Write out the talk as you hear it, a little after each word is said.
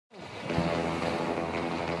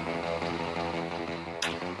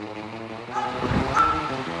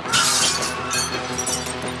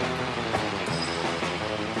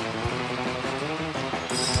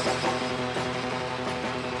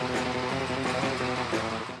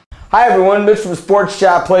Hi everyone, Mitch from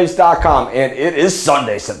SportsChatPlace.com, and it is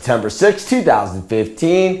Sunday, September 6,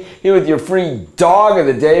 2015. Here with your free dog of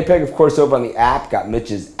the day pick. Of course, over on the app, got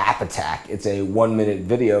Mitch's App Attack. It's a 1-minute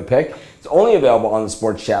video pick. It's only available on the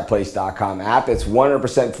SportsChatPlace.com app. It's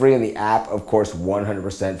 100% free in the app, of course,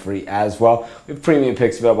 100% free as well. We have premium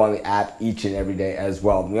picks available on the app each and every day as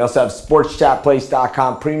well. We also have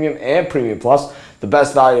SportsChatPlace.com Premium and Premium Plus, the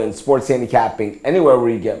best value in sports handicapping anywhere where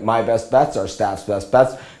you get my best bets, our staff's best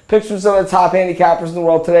bets. Picks from some of the top handicappers in the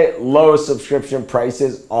world today. Lowest subscription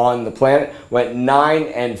prices on the planet. Went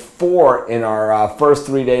 9-4 in our first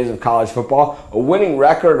 3 days of college football. A winning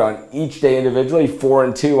record on each day individually.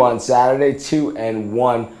 4-2 on Saturday,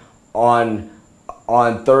 2-1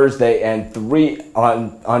 on Thursday, and 3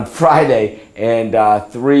 on Friday, and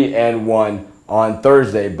 3-1 on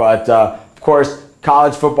Thursday. But of course,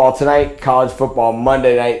 college football tonight, college football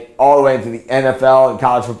Monday night, all the way into the NFL, and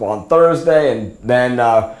college football on Thursday, and then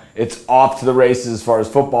it's off to the races as far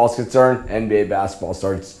as football is concerned. NBA basketball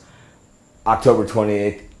starts October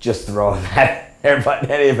 28th. Just throwing that there, but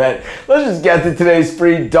in any event, let's just get to today's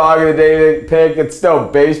free dog of the day pick. It's still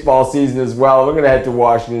baseball season as well. We're going to head to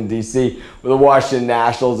Washington, D.C., where the Washington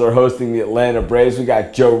Nationals are hosting the Atlanta Braves. We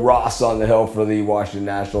got Joe Ross on the hill for the Washington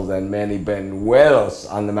Nationals and Manny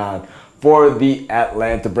Benuelos on the mound for the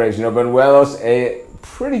Atlanta Braves. You know, Benuelos, a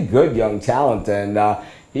pretty good young talent, and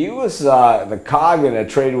he was the cog in a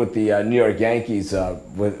trade with the New York Yankees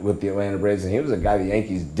with the Atlanta Braves, and he was a guy the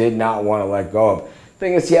Yankees did not want to let go of.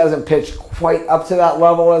 Thing is, he hasn't pitched quite up to that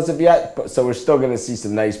level as of yet, so we're still going to see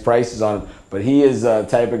some nice prices on him. But he is the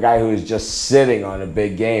type of guy who is just sitting on a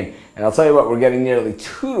big game. And I'll tell you what, we're getting nearly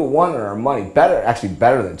 2-1 on our money. Actually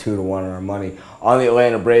better than 2-1 on our money on the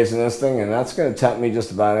Atlanta Braves in this thing, and that's going to tempt me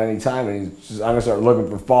just about any time. And I'm going to start looking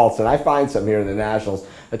for faults, and I find some here in the Nationals.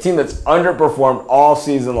 A team that's underperformed all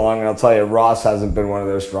season long, and I'll tell you, Ross hasn't been one of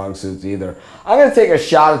their strong suits either. I'm going to take a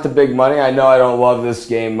shot at the big money. I know I don't love this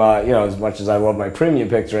game, as much as I love my premium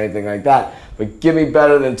picks or anything like that, but give me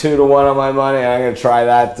better than 2-1 on my money, and I'm going to try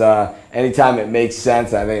that anytime it makes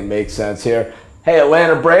sense. I think it makes sense here. Hey,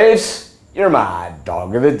 Atlanta Braves, you're my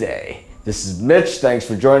dog of the day. This is Mitch. Thanks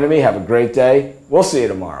for joining me. Have a great day. We'll see you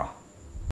tomorrow.